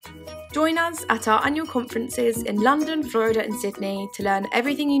Join us at our annual conferences in London, Florida and Sydney to learn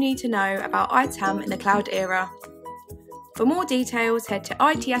everything you need to know about ITAM in the cloud era. For more details, head to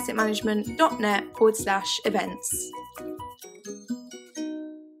itassetmanagement.net/events.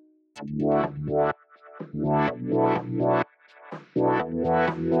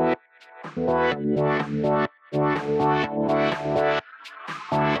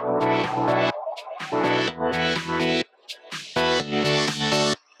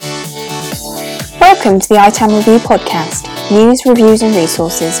 Welcome to the ITAM Review podcast, news, reviews and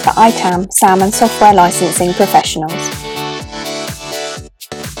resources for ITAM, SAM and software licensing professionals.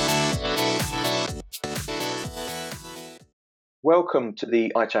 Welcome to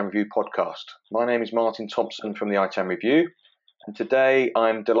the ITAM Review podcast. My name is Martin Thompson from the ITAM Review, and today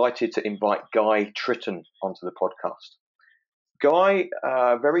I'm delighted to invite Guy Tritton onto the podcast. Guy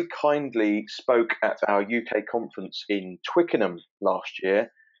very kindly spoke at our UK conference in Twickenham last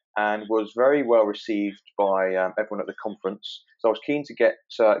year and was very well received by everyone at the conference. So I was keen to get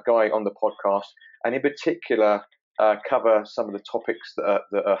Guy on the podcast and in particular cover some of the topics that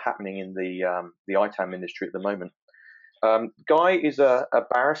are happening in the ITAM industry at the moment. Guy is a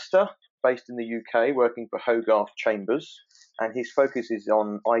barrister based in the UK working for Hogarth Chambers, and his focus is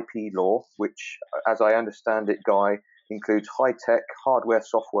on IP law, which, as I understand it, Guy, includes high-tech, hardware,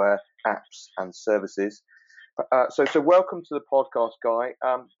 software, apps and services. So welcome to the podcast, Guy.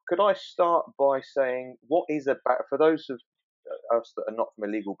 Could I start by saying, for those of us that are not from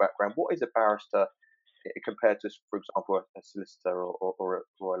a legal background, what is a barrister compared to, for example, a solicitor or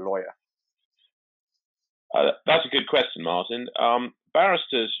a lawyer? That's a good question, Martin.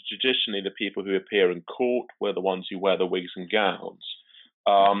 Barristers, traditionally the people who appear in court, were the ones who wear the wigs and gowns.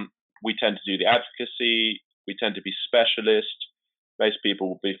 We tend to do the advocacy. We tend to be specialists. Most people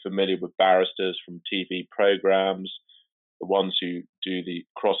will be familiar with barristers from TV programs, the ones who do the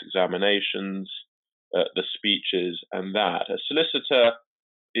cross-examinations, the speeches, and that. A solicitor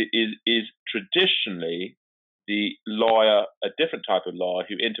is traditionally the lawyer, a different type of lawyer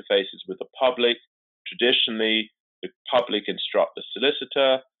who interfaces with the public. Traditionally, the public instruct the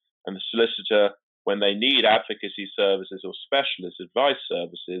solicitor, and the solicitor, when they need advocacy services or specialist advice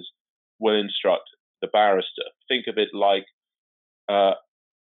services, will instruct the barrister. Think of it like a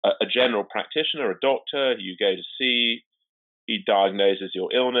general practitioner, a doctor who you go to see. He diagnoses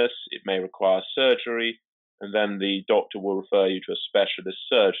your illness. It may require surgery, and then the doctor will refer you to a specialist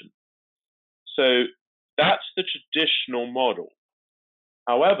surgeon. So that's the traditional model.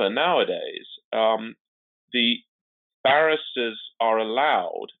 However, nowadays, the barristers are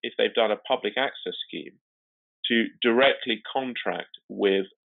allowed, if they've done a public access scheme, to directly contract with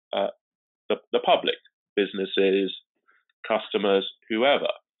the public, businesses, customers,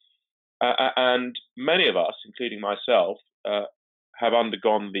 whoever. And many of us, including myself, have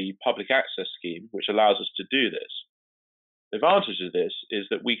undergone the public access scheme, which allows us to do this. The advantage of this is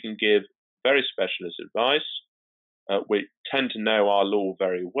that we can give very specialist advice. We tend to know our law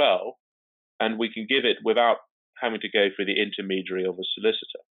very well, and we can give it without having to go through the intermediary of a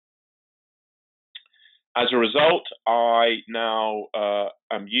solicitor. As a result, I now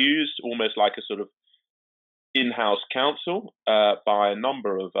am used almost like a sort of in-house counsel by a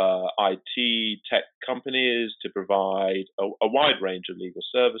number of IT tech companies to provide a wide range of legal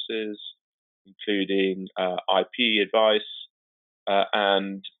services, including IP advice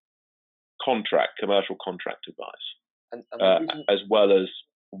and commercial contract advice, as well as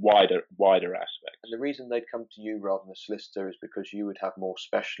wider aspects. And the reason they'd come to you rather than a solicitor is because you would have more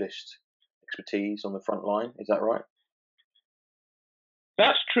specialist expertise on the front line. Is that right?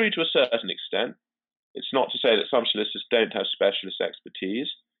 That's true to a certain extent. It's not to say that some solicitors don't have specialist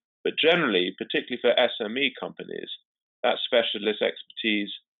expertise, but generally, particularly for SME companies, that specialist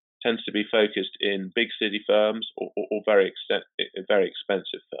expertise tends to be focused in big city firms or very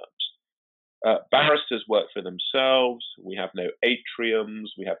expensive firms. Barristers work for themselves. We have no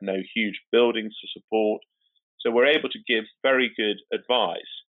atriums. We have no huge buildings to support. So we're able to give very good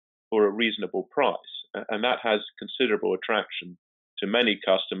advice for a reasonable price. And that has considerable attraction to many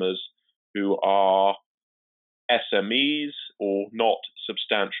customers who are SMEs or not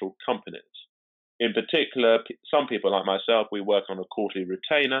substantial companies. In particular, some people like myself, we work on a quarterly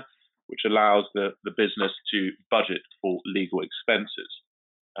retainer, which allows the business to budget for legal expenses.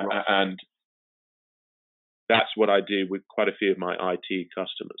 Right. And that's what I do with quite a few of my IT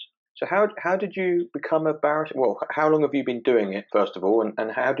customers. So how did you become a barrister? Well, how long have you been doing it, first of all,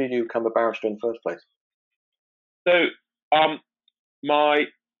 and how did you become a barrister in the first place? So my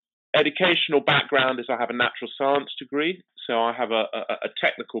educational background is I have a natural science degree, so I have a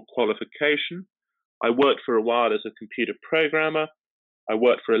technical qualification. I worked for a while as a computer programmer. I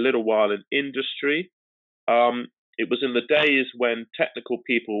worked for a little while in industry. It was in the days when technical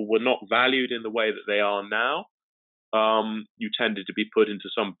people were not valued in the way that they are now. You tended to be put into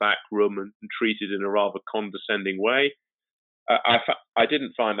some back room and treated in a rather condescending way. I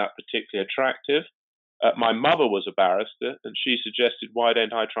didn't find that particularly attractive. My mother was a barrister, and she suggested, why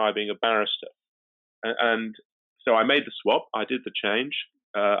don't I try being a barrister? And so I made the swap. I did the change.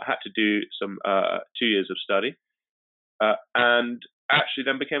 Had to do some 2 years of study, and actually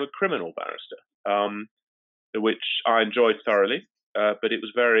then became a criminal barrister, which I enjoyed thoroughly. But it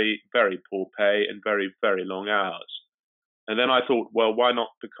was very, very poor pay and very, very long hours. And then I thought, well, why not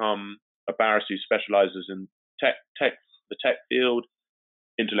become a barrister who specializes in the tech field,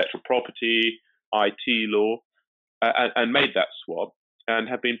 intellectual property, IT law, and made that swap, and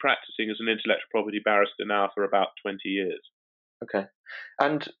have been practicing as an intellectual property barrister now for about 20 years. Okay.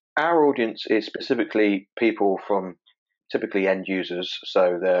 And our audience is specifically people from typically end users,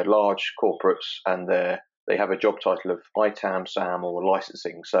 so they're large corporates and they have a job title of ITAM, SAM, or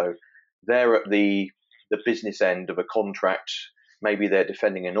licensing. So they're at the business end of a contract. Maybe they're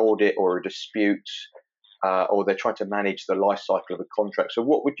defending an audit or a dispute, or they're trying to manage the life cycle of a contract. So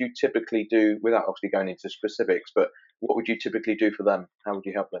what would you typically do, without obviously going into specifics, but what would you typically do for them? How would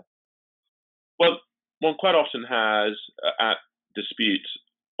you help them? Well, one quite often has at disputes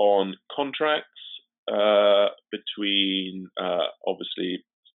on contracts between obviously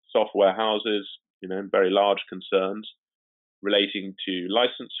software houses, very large concerns relating to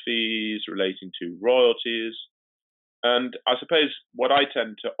license fees, relating to royalties. And I suppose what I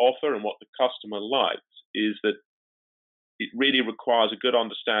tend to offer and what the customer likes is that it really requires a good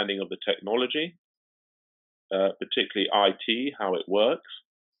understanding of the technology, particularly IT, how it works,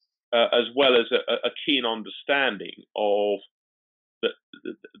 as well as a keen understanding of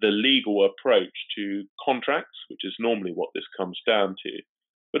the legal approach to contracts, which is normally what this comes down to,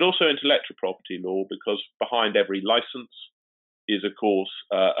 but also intellectual property law, because behind every license is, of course,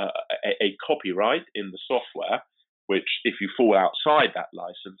 a copyright in the software, which if you fall outside that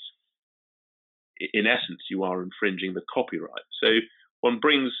license, in essence, you are infringing the copyright. So one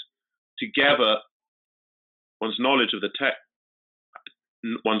brings together one's knowledge of tech,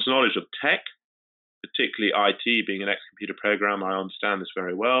 particularly IT, being an ex-computer programmer, I understand this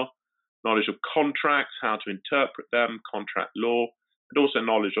very well, knowledge of contracts, how to interpret them, contract law, but also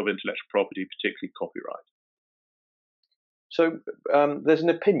knowledge of intellectual property, particularly copyright. So there's an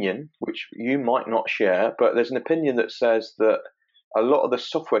opinion, which you might not share, but there's an opinion that says that a lot of the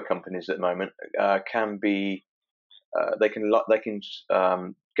software companies at the moment can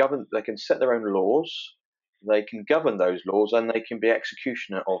set their own laws, they can govern those laws, and they can be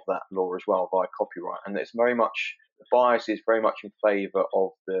executioner of that law as well via copyright. And it's very much, the bias is very much in favour of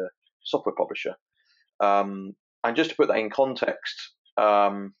the software publisher. And just to put that in context,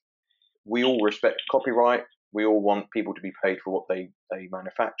 we all respect copyright. We all want people to be paid for what they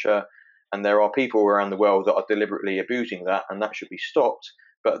manufacture, and there are people around the world that are deliberately abusing that, and that should be stopped.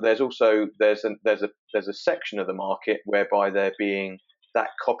 But there's also there's a section of the market whereby that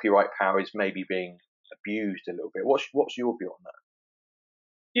copyright power is maybe being abused a little bit. What's your view on that?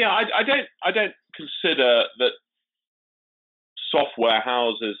 Yeah, I don't consider that software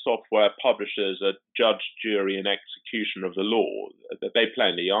houses, software publishers are judge, jury, and execution of the law. They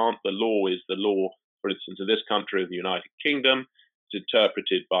plainly aren't. The law is the law. For instance, in this country of the United Kingdom, it's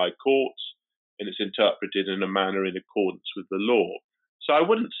interpreted by courts, and it's interpreted in a manner in accordance with the law. So I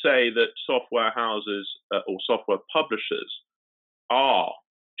wouldn't say that software houses or software publishers are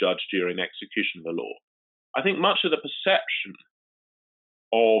judge, jury, and execution of the law. I think much of the perception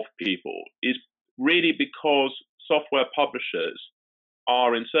of people is really because software publishers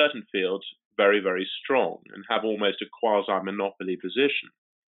are in certain fields very, very strong and have almost a quasi-monopoly position.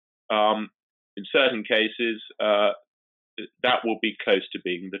 In certain cases, that will be close to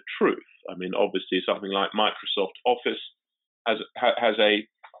being the truth. I mean, obviously, something like Microsoft Office has a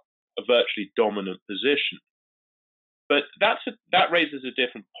virtually dominant position. But that raises a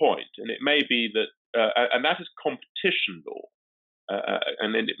different point, and it may be that, and that is competition law.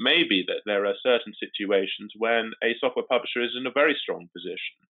 And then it may be that there are certain situations when a software publisher is in a very strong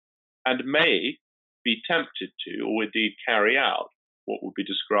position and may be tempted to, or indeed carry out, what would be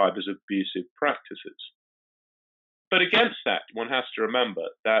described as abusive practices. But against that, one has to remember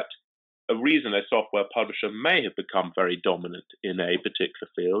that a reason a software publisher may have become very dominant in a particular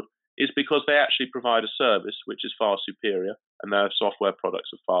field is because they actually provide a service which is far superior, and their software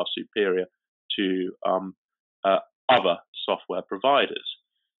products are far superior to other software providers.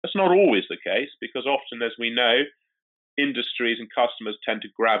 That's not always the case, because often, as we know, industries and customers tend to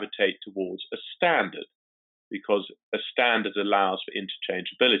gravitate towards a standard. because a standard allows for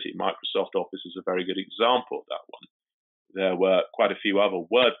interchangeability. Microsoft Office is a very good example of that one. There were quite a few other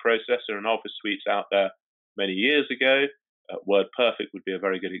word processor and Office suites out there many years ago. WordPerfect would be a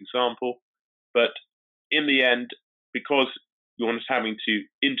very good example. But in the end, because you're not having to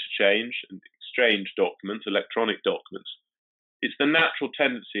interchange and exchange documents, electronic documents, it's the natural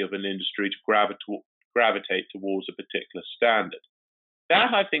tendency of an industry to gravitate towards a particular standard.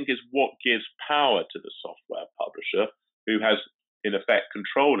 That, I think, is what gives power to the software publisher, who has, in effect,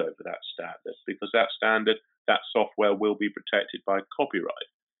 control over that standard, because that standard, that software will be protected by copyright.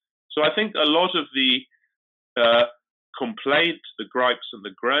 So I think a lot of the complaints, the gripes and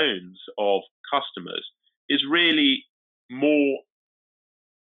the groans of customers is really more,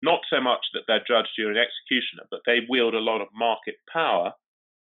 not so much that they're judged during execution, but they wield a lot of market power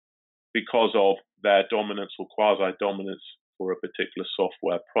because of their dominance or quasi-dominance for a particular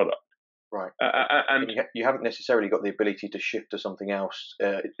software product. Right. And you haven't necessarily got the ability to shift to something else,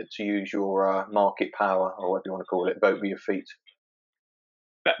 to use your market power, or whatever you want to call it, vote with your feet.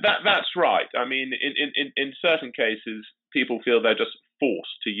 That's right. I mean, in certain cases, people feel they're just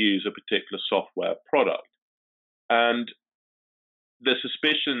forced to use a particular software product. And the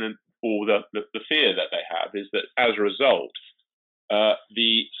suspicion or the fear that they have is that as a result,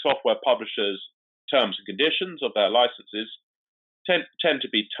 the software publishers' terms and conditions of their licenses tend to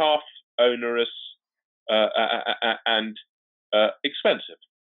be tough, onerous, and expensive.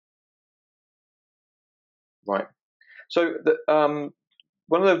 Right. So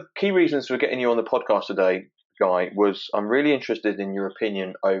one of the key reasons for getting you on the podcast today, Guy, was I'm really interested in your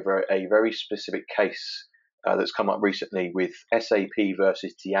opinion over a very specific case that's come up recently with SAP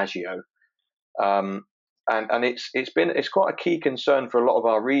versus Diageo. And it's quite a key concern for a lot of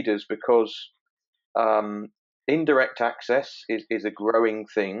our readers, because indirect access is a growing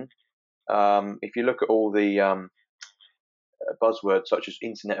thing. If you look at all the buzzwords such as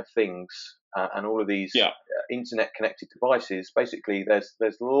Internet of Things and all of these internet-connected devices, basically there's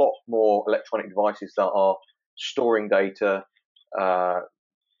a lot more electronic devices that are storing data,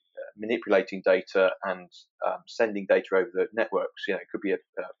 manipulating data, and sending data over the networks. You know, it could be a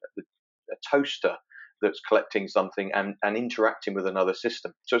toaster that's collecting something and interacting with another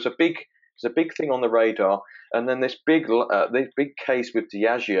system. So it's a big thing on the radar. And then this big case with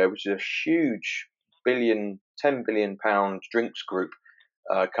Diageo, which is a huge £10 billion drinks group,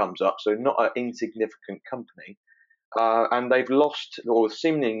 comes up. So not an insignificant company. And they've lost, or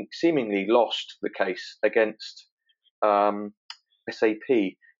seemingly lost, the case against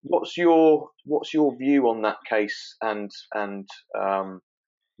SAP. What's your view on that case? And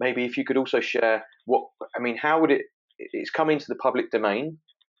maybe if you could also share how would it's come into the public domain.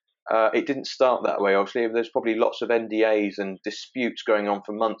 It didn't start that way, obviously. There's probably lots of NDAs and disputes going on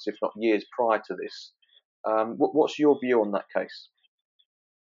for months, if not years, prior to this. What's your view on that case?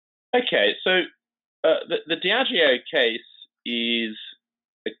 Okay, so the Diageo case is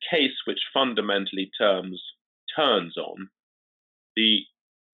a case which fundamentally turns on the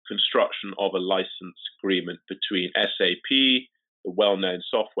construction of a license agreement between SAP, the well-known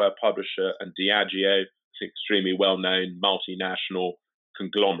software publisher, and Diageo, an extremely well-known multinational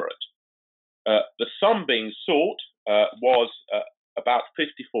conglomerate. The sum being sought was about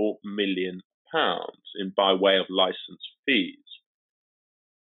 £54 million by way of license fees.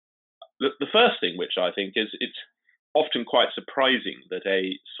 The first thing which I think is it's often quite surprising that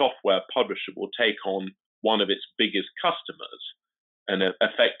a software publisher will take on one of its biggest customers and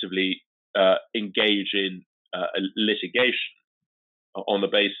effectively engage in litigation on the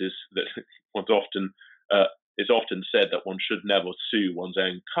basis that it's often said that one should never sue one's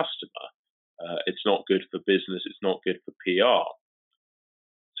own customer. It's not good for business. It's not good for PR.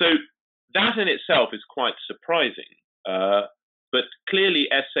 So that in itself is quite surprising. But clearly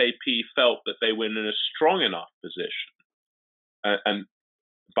SAP felt that they were in a strong enough position. And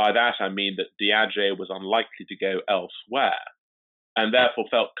by that I mean that Diageo was unlikely to go elsewhere, and therefore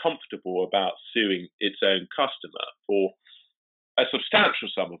felt comfortable about suing its own customer for a substantial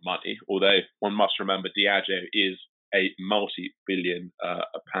sum of money, although one must remember Diageo is a multi-billion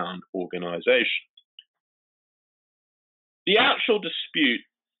pound organisation. The actual dispute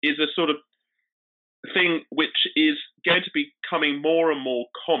is a sort of thing which is going to be becoming more and more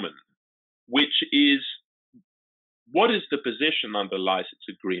common, which is what is the position under license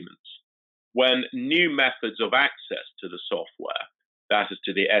agreements when new methods of access to the software, that is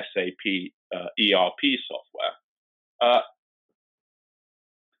to the SAP ERP software,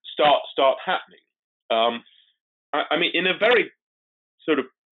 start happening. I mean, in a very sort of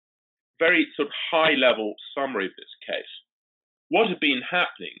high level summary of this case, what had been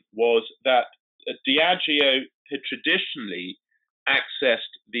happening was that Diageo had traditionally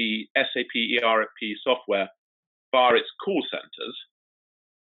accessed the SAP ERP software via its call centers.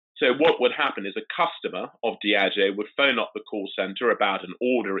 So what would happen is a customer of Diageo would phone up the call center about an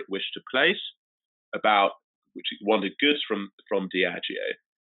order it wished to place, about which it wanted goods from Diageo.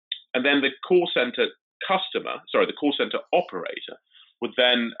 And then the call center operator would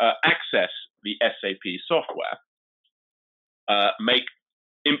then access the SAP software,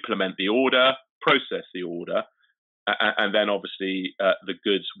 implement the order, process the order, and then obviously the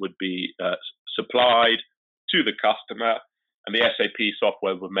goods would be supplied to the customer, and the SAP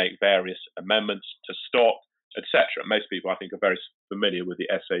software would make various amendments to stock, etc. Most people, I think, are very familiar with the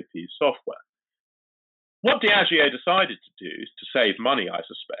SAP software. What Diageo decided to do to save money, I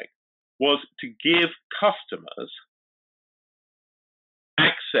suspect, was to give customers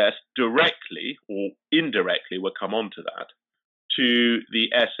access directly or indirectly, we'll come on to that, to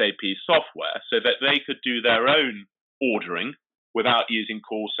the SAP software so that they could do their own ordering without using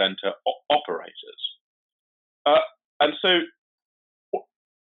call center operators. And so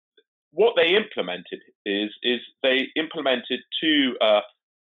what they implemented is they implemented two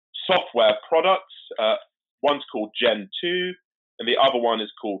software products. One's called Gen 2 and the other one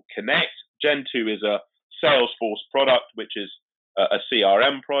is called Connect. Gen 2 is a Salesforce product, which is a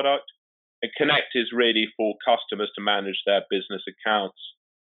CRM product. And Connect is really for customers to manage their business accounts.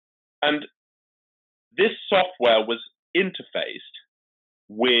 And this software was interfaced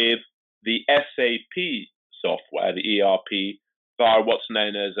with the SAP software, the ERP, via what's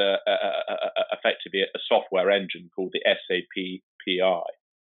known as effectively a software engine called the SAP PI.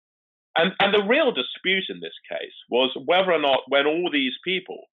 And the real dispute in this case was whether or not, when all these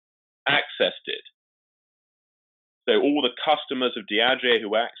people accessed it, so all the customers of Diageo who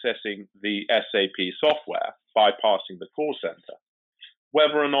were accessing the SAP software, bypassing the call center,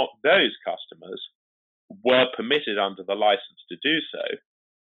 whether or not those customers were permitted under the license to do so,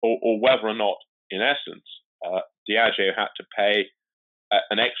 or whether or not, in essence, Diageo had to pay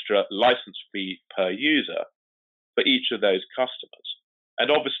an extra license fee per user for each of those customers.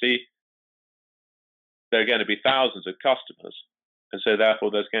 And obviously, there are going to be thousands of customers, and so therefore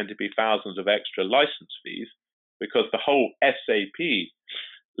there's going to be thousands of extra license fees, because the whole SAP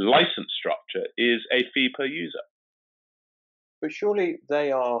license structure is a fee per user. But surely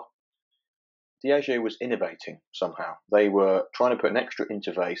Diageo was innovating somehow. They were trying to put an extra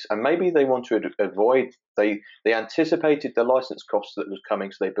interface, and maybe they wanted to avoid, they anticipated the license costs that was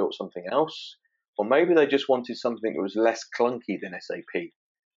coming, so they built something else. Or maybe they just wanted something that was less clunky than SAP,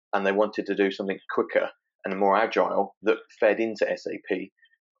 and they wanted to do something quicker and more agile that fed into SAP.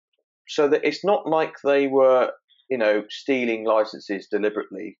 So that it's not like they were, stealing licenses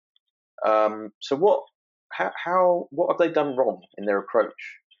deliberately. So what have they done wrong in their approach?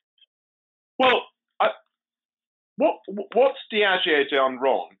 Well, what's Diageo done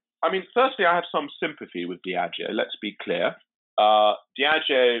wrong? I mean, firstly, I have some sympathy with Diageo. Let's be clear.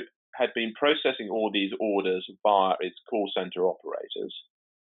 Diageo had been processing all these orders via its call center operators.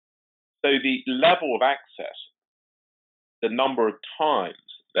 So the level of access, the number of times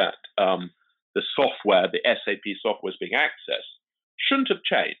that the software, the SAP software is being accessed, shouldn't have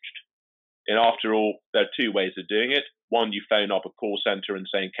changed. And after all, there are two ways of doing it. One, you phone up a call center and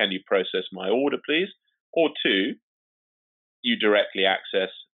saying, can you process my order, please? Or two, you directly access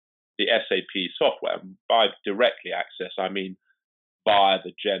the SAP software. By directly access, I mean via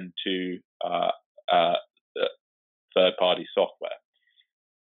the Gen 2 third-party software,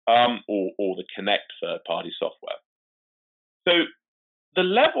 or the Connect third-party software. So the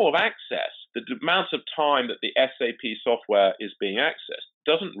level of access, the amount of time that the SAP software is being accessed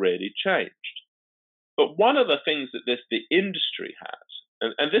doesn't really change. But one of the things that the industry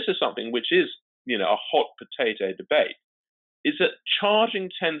has, and this is something which is a hot potato debate, is that charging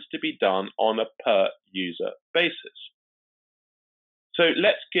tends to be done on a per user basis. So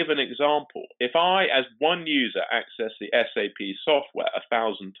let's give an example. If I, as one user, access the SAP software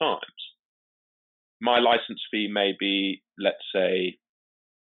 1,000 times, my license fee may be, let's say,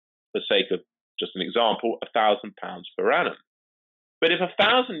 for the sake of just an example, £1,000 per annum. But if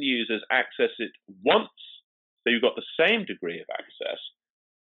 1,000 users access it once, so you've got the same degree of access,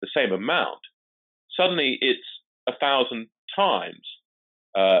 the same amount, suddenly it's 1,000 times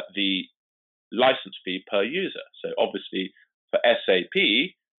the license fee per user. So obviously for SAP,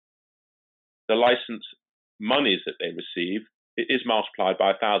 the license monies that they receive is multiplied by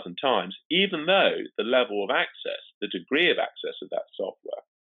 1,000 times, even though the level of access, the degree of access of that software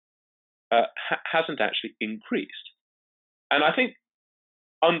hasn't actually increased. And I think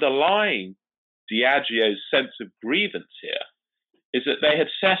underlying Diageo's sense of grievance here is that they had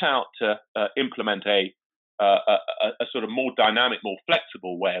set out to implement a sort of more dynamic, more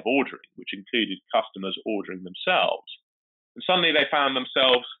flexible way of ordering, which included customers ordering themselves. And suddenly they found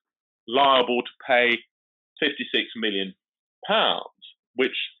themselves liable to pay £56 million,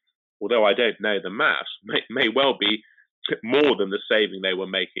 which, although I don't know the maths, may well be more than the saving they were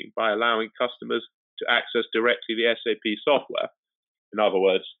making by allowing customers to access directly the SAP software. In other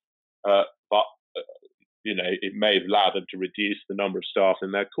words, it may have allowed them to reduce the number of staff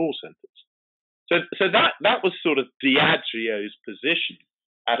in their call centres. So that was sort of Diageo's position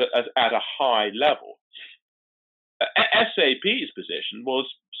at a high level. SAP's position was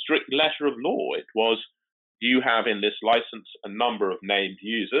strict letter of law. It was, you have in this license a number of named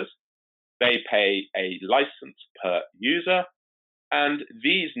users. They pay a license per user, and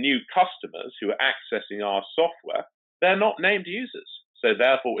these new customers who are accessing our software, they're not named users. So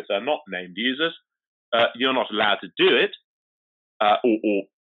therefore, if they're not named users, you're not allowed to do it, or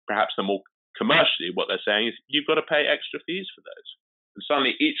perhaps the more commercially, what they're saying is you've got to pay extra fees for those. And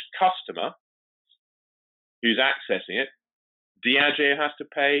suddenly each customer who's accessing it, Diageo has to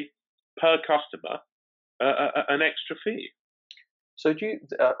pay per customer an extra fee. So do you,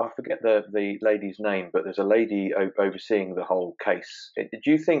 I forget the lady's name, but there's a lady overseeing the whole case.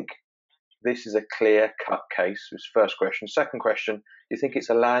 Do you think this is a clear-cut case? Was first question. Second question, do you think it's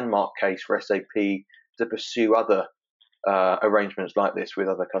a landmark case for SAP to pursue other arrangements like this with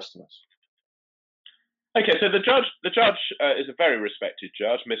other customers? Okay, so the judge is a very respected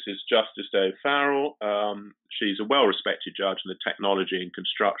judge, Mrs. Justice O'Farrell. She's a well-respected judge in the Technology and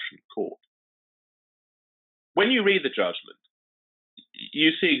Construction Court. When you read the judgment,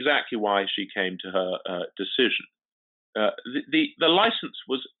 you see exactly why she came to her decision. The license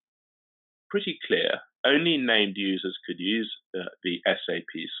was pretty clear. Only named users could use the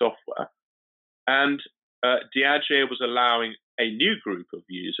SAP software, and Diageo was allowing a new group of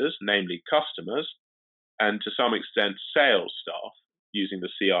users, namely customers, and to some extent sales staff using the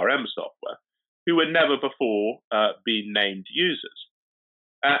CRM software, who had never before been named users.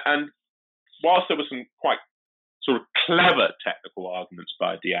 And whilst there were some quite sort of clever technical arguments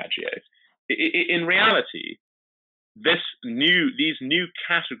by Diageo, in reality, these new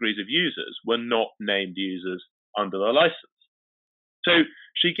categories of users were not named users under the license. So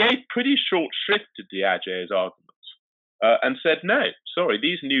she gave pretty short shrift to Diageo's arguments and said, no, sorry,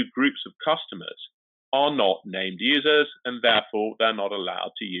 these new groups of customers are not named users, and therefore they're not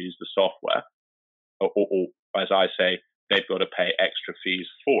allowed to use the software, or as I say, they've got to pay extra fees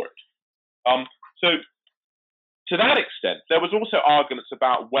for it. So to that extent, there was also arguments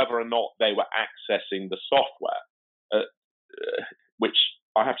about whether or not they were accessing the software, which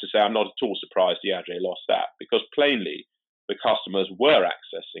I have to say I'm not at all surprised Diageo lost that, because plainly the customers were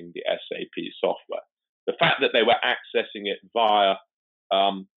accessing the SAP software. The fact that they were accessing it via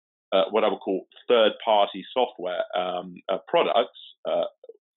what I would call third-party software products,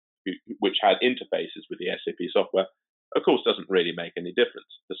 which had interfaces with the SAP software, of course, doesn't really make any difference.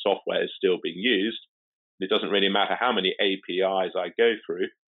 The software is still being used. It doesn't really matter how many APIs I go through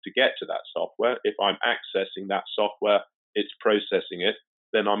to get to that software. If I'm accessing that software, it's processing it,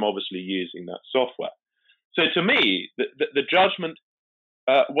 then I'm obviously using that software. So to me, the judgment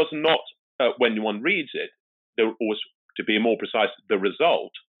was not, when one reads it, or to be more precise, the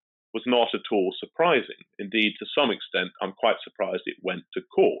result was not at all surprising. Indeed, to some extent, I'm quite surprised it went to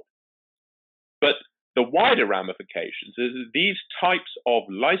court. But the wider ramifications is that these types of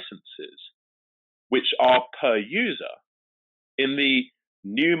licenses, which are per user, in the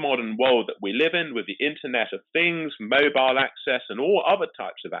new modern world that we live in with the Internet of Things, mobile access, and all other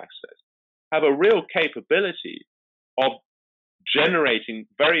types of access, have a real capability of generating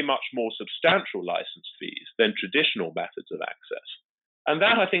very much more substantial license fees than traditional methods of access. And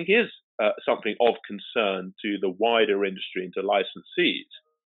that, I think, is something of concern to the wider industry and to licensees.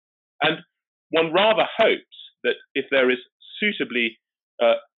 And one rather hopes that if there is suitably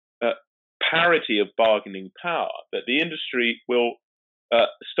parity of bargaining power, that the industry will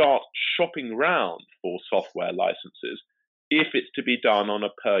start shopping round for software licenses if it's to be done on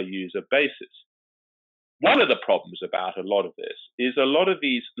a per-user basis. One of the problems about a lot of this is a lot of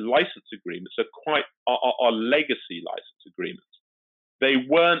these license agreements are legacy license agreements. They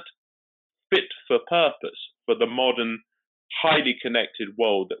weren't fit for purpose for the modern, highly connected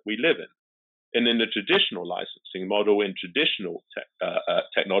world that we live in. And in the traditional licensing model, in traditional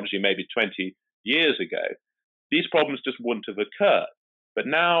technology, maybe 20 years ago, these problems just wouldn't have occurred. But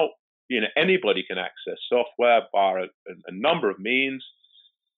now, anybody can access software via a number of means.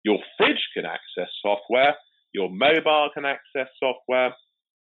 Your fridge can access software. Your mobile can access software.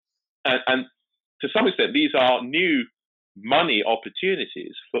 And to some extent, these are new money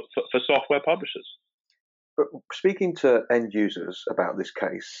opportunities for software publishers. But speaking to end users about this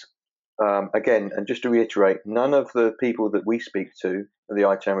case, again, and just to reiterate, none of the people that we speak to at the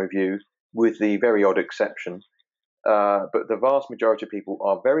ITAM review, with the very odd exception, but the vast majority of people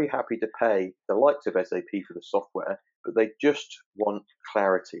are very happy to pay the likes of SAP for the software, but they just want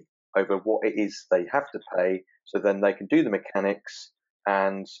clarity over what it is they have to pay, so then they can do the mechanics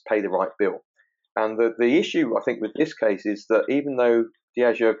and pay the right bill. And the issue, I think, with this case is that even though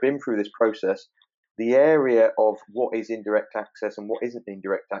Diageo have been through this process, the area of what is indirect access and what isn't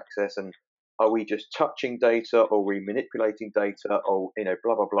indirect access, and are we just touching data, or are we manipulating data, or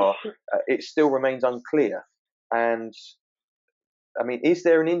blah blah blah, it still remains unclear. And I mean, is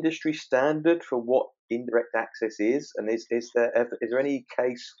there an industry standard for what indirect access is, and is there any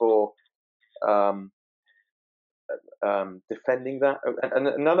case for defending that? And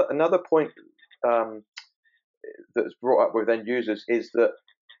another point that's brought up with end users is that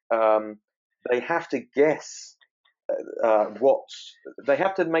they have to guess they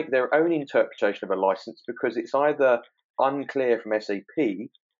have to make their own interpretation of a license, because it's either unclear from SAP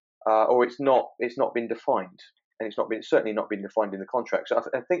or it's not been defined, and it's certainly not been defined in the contract. So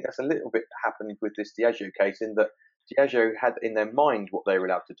I think that's a little bit happened with this Diageo case, in that Diageo had in their mind what they were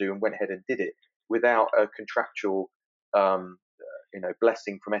allowed to do and went ahead and did it without a contractual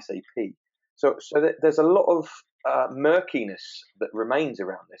blessing from SAP. So there's a lot of murkiness that remains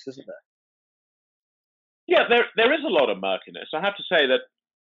around this, isn't there? Yeah, there is a lot of murkiness. I have to say that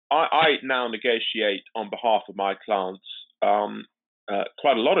I now negotiate on behalf of my clients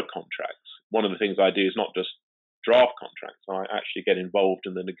quite a lot of contracts. One of the things I do is not just draft contracts. I actually get involved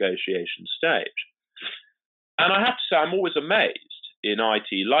in the negotiation stage. And I have to say, I'm always amazed in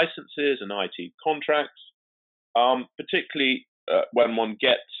IT licenses and IT contracts, particularly when one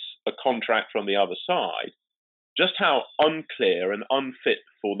gets a contract from the other side, just how unclear and unfit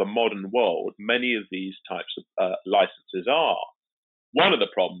for the modern world many of these types of licenses are. One of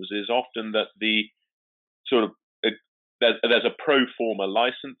the problems is often that the sort of there's a pro forma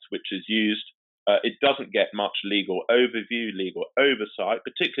license which is used. It doesn't get much legal overview, legal oversight,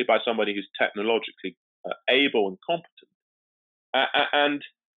 particularly by somebody who's technologically able and competent. And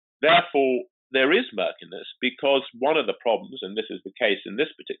therefore, there is murkiness, because one of the problems, and this is the case in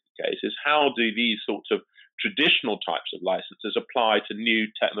this particular case, is how do these sorts of traditional types of licenses apply to new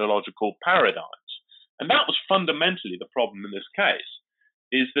technological paradigms? And that was fundamentally the problem in this case,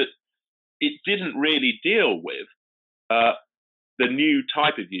 is that it didn't really deal with the new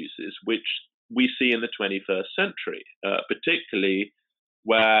type of uses which we see in the 21st century, particularly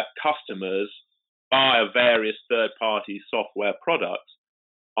where customers, via various third-party software products,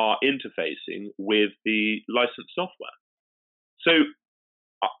 are interfacing with the licensed software. So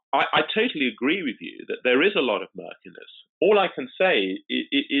I totally agree with you that there is a lot of murkiness. All I can say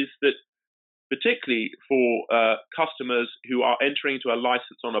is that, particularly for customers who are entering into a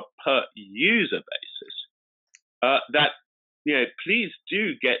license on a per-user basis, that please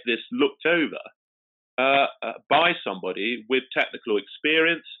do get this looked over by somebody with technical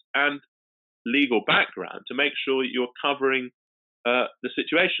experience and legal background to make sure that you're covering the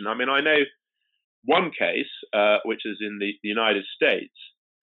situation. I mean, I know one case, which is in the United States,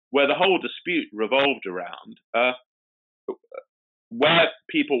 where the whole dispute revolved around where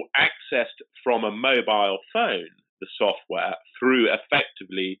people accessed from a mobile phone the software through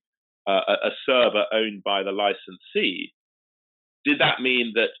effectively a server owned by the licensee. Did that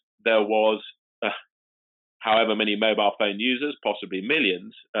mean that there was however many mobile phone users, possibly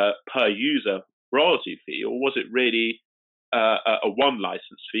millions, per user royalty fee, or was it really a one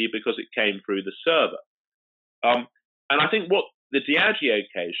license fee because it came through the server? And I think what the Diageo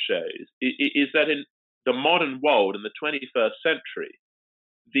case shows is that in the modern world, in the 21st century,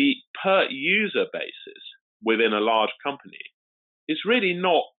 the per user basis within a large company is really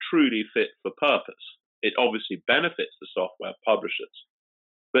not truly fit for purpose. It obviously benefits the software publishers,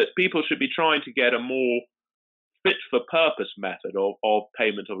 but people should be trying to get a more fit for purpose method of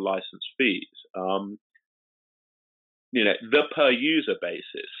payment of license fees. The per user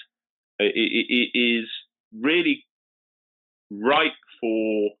basis is really ripe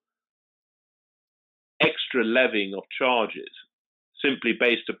for extra levying of charges simply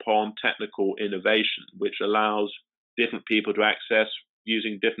based upon technical innovation, which allows different people to access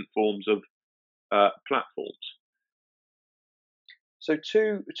using different forms of platforms. So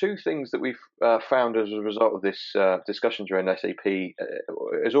two things that we've found as a result of this discussions around SAP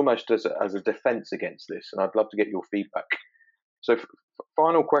is almost as a defence against this, and I'd love to get your feedback. So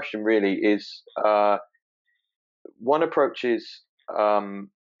final question really is, one approach is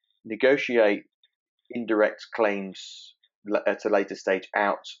negotiate indirect claims at a later stage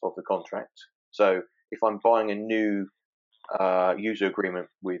out of the contract. So if I'm buying a new user agreement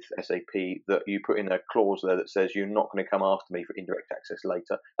with SAP, that you put in a clause there that says you're not going to come after me for indirect access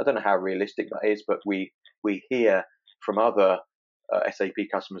later. I don't know how realistic that is, but we hear from other SAP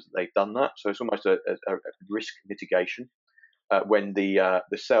customers that they've done that. So it's almost a risk mitigation. When the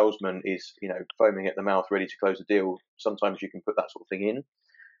salesman is foaming at the mouth, ready to close a deal, sometimes you can put that sort of thing in.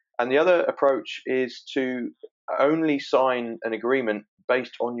 And the other approach is to only sign an agreement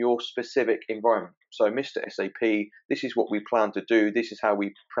based on your specific environment. So, Mr. SAP, this is what we plan to do. This is how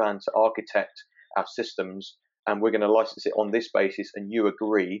we plan to architect our systems, and we're going to license it on this basis, and you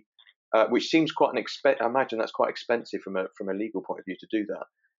agree, which seems quite I imagine that's quite expensive from a legal point of view to do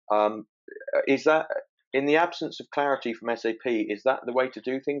that. Is that, in the absence of clarity from SAP, is that the way to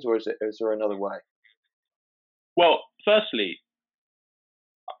do things, or is there another way? Well, firstly,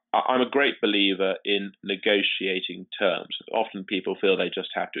 I'm a great believer in negotiating terms. Often people feel they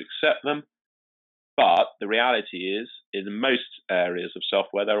just have to accept them. But the reality is, in most areas of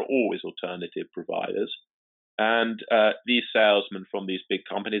software, there are always alternative providers. And these salesmen from these big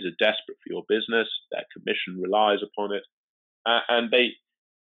companies are desperate for your business. Their commission relies upon it. And they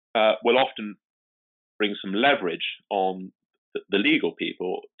will often bring some leverage on the legal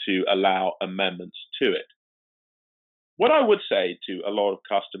people to allow amendments to it. What I would say to a lot of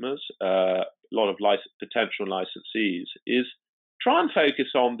customers, a lot of potential licensees, is try and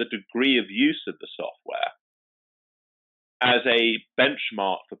focus on the degree of use of the software as a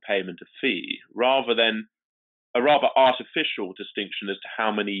benchmark for payment of fee, rather than a rather artificial distinction as to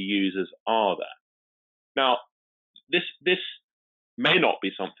how many users are there. Now, this may not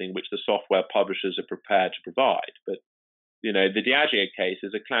be something which the software publishers are prepared to provide, but the Diageo case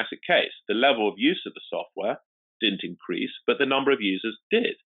is a classic case. The level of use of the software didn't increase, but the number of users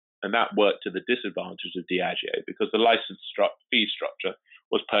did. And that worked to the disadvantage of Diageo because the license fee structure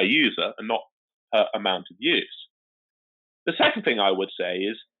was per user and not per amount of use. The second thing I would say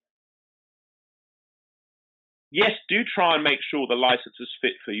is, yes, do try and make sure the license is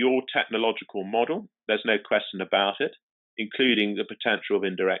fit for your technological model. There's no question about it, including the potential of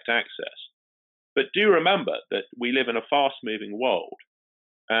indirect access. But do remember that we live in a fast-moving world,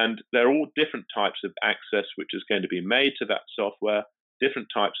 and there are all different types of access which is going to be made to that software, different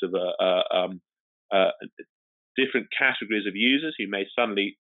types of different categories of users who may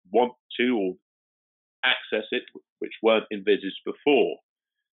suddenly want to or access it, which weren't envisaged before.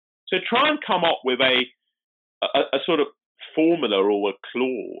 So try and come up with a sort of formula or a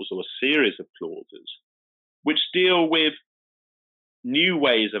clause or a series of clauses which deal with new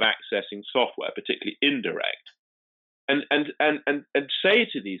ways of accessing software, particularly indirect, and say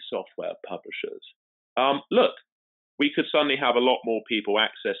to these software publishers, look, we could suddenly have a lot more people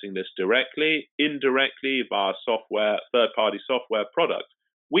accessing this directly, indirectly via software, third-party software products.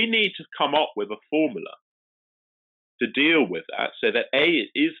 We need to come up with a formula to deal with that so that A, it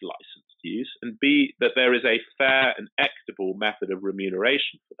is licensed use, and B, that there is a fair and equitable method of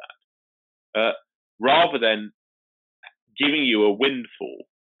remuneration for that, rather than giving you a windfall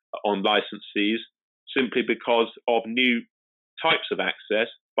on license fees simply because of new types of access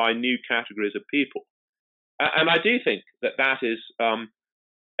by new categories of people. And I do think that that is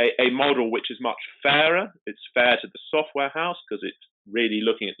a model which is much fairer. It's fair to the software house because it's really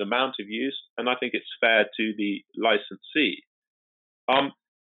looking at the amount of use, and I think it's fair to the licensee.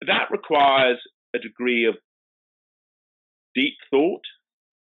 That requires a degree of deep thought,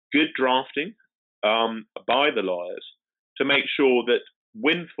 good drafting by the lawyers to make sure that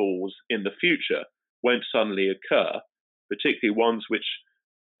windfalls in the future won't suddenly occur, particularly ones which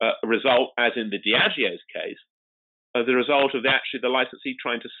result, as in the Diageo's case, as a result of the licensee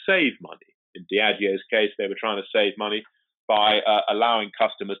trying to save money. In Diageo's case, they were trying to save money by allowing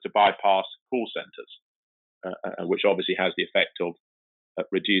customers to bypass call centres, which obviously has the effect of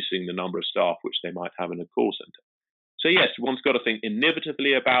reducing the number of staff which they might have in a call centre. So yes, one's got to think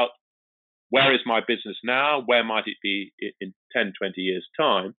innovatively about where is my business now, where might it be in 10, 20 years'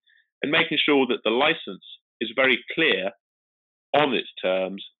 time, and making sure that the license is very clear on its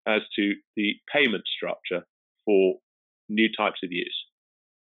terms as to the payment structure for new types of use.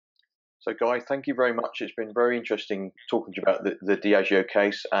 So, Guy, thank you very much. It's been very interesting talking to you about the Diageo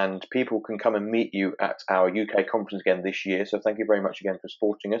case, and people can come and meet you at our UK conference again this year. So thank you very much again for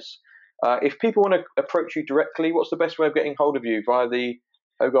supporting us. If people want to approach you directly, what's the best way of getting hold of you? Via the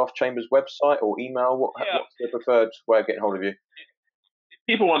Hogarth Chambers website or email? What's the preferred way of getting hold of you? If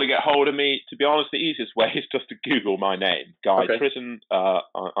people want to get hold of me, to be honest, the easiest way is just to Google my name, Guy Tritton.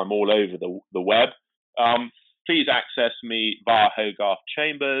 I'm all over the web. Please access me via Hogarth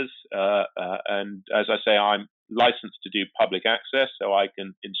Chambers. And as I say, I'm licensed to do public access, so I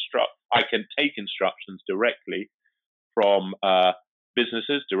can take instructions directly from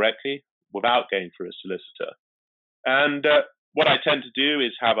businesses directly without going through a solicitor. And what I tend to do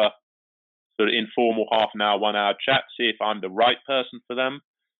is have a sort of informal half an hour, 1 hour chat, see if I'm the right person for them,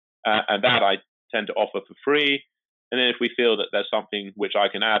 and that I tend to offer for free. And then if we feel that there's something which I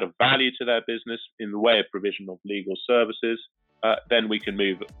can add of value to their business in the way of provision of legal services, then we can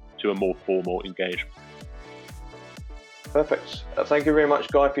move to a more formal engagement. Perfect. Thank you very much,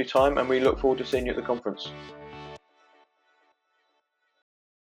 Guy, for your time, and we look forward to seeing you at the conference.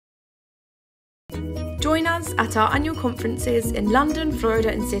 Join us at our annual conferences in London, Florida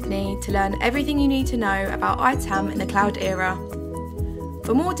and Sydney to learn everything you need to know about ITAM in the cloud era.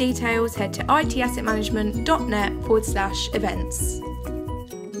 For more details, head to itassetmanagement.net/events.